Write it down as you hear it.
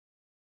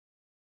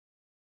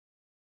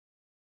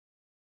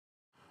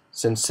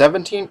Since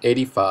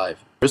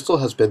 1785, Bristol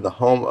has been the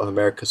home of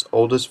America's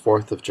oldest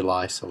 4th of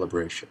July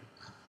celebration.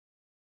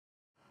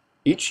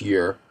 Each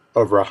year,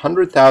 over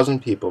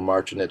 100,000 people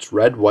march in its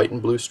red, white, and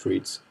blue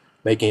streets,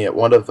 making it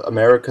one of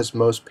America's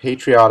most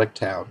patriotic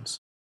towns.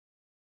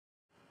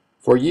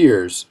 For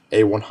years,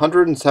 a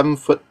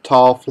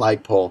 107-foot-tall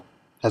flagpole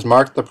has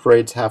marked the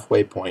parade's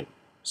halfway point,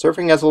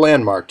 serving as a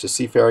landmark to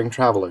seafaring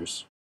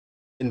travelers.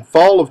 In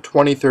fall of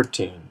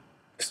 2013,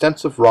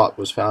 extensive rot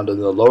was found in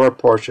the lower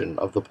portion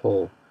of the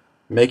pole,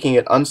 making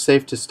it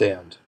unsafe to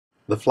stand.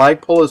 The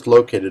flagpole is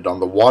located on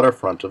the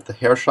waterfront of the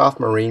Herreshoff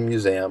Marine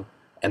Museum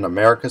and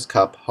America's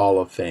Cup Hall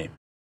of Fame.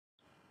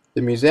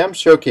 The museum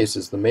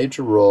showcases the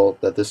major role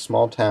that this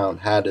small town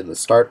had in the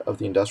start of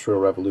the Industrial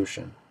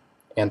Revolution,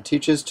 and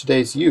teaches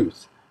today's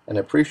youth an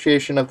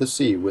appreciation of the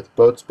sea with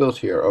boats built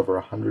here over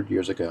 100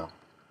 years ago.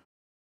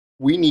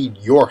 We need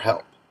your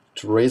help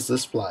to raise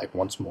this flag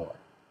once more.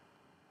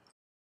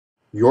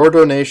 Your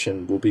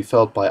donation will be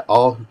felt by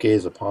all who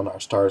gaze upon our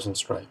stars and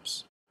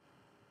stripes.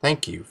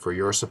 Thank you for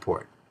your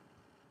support.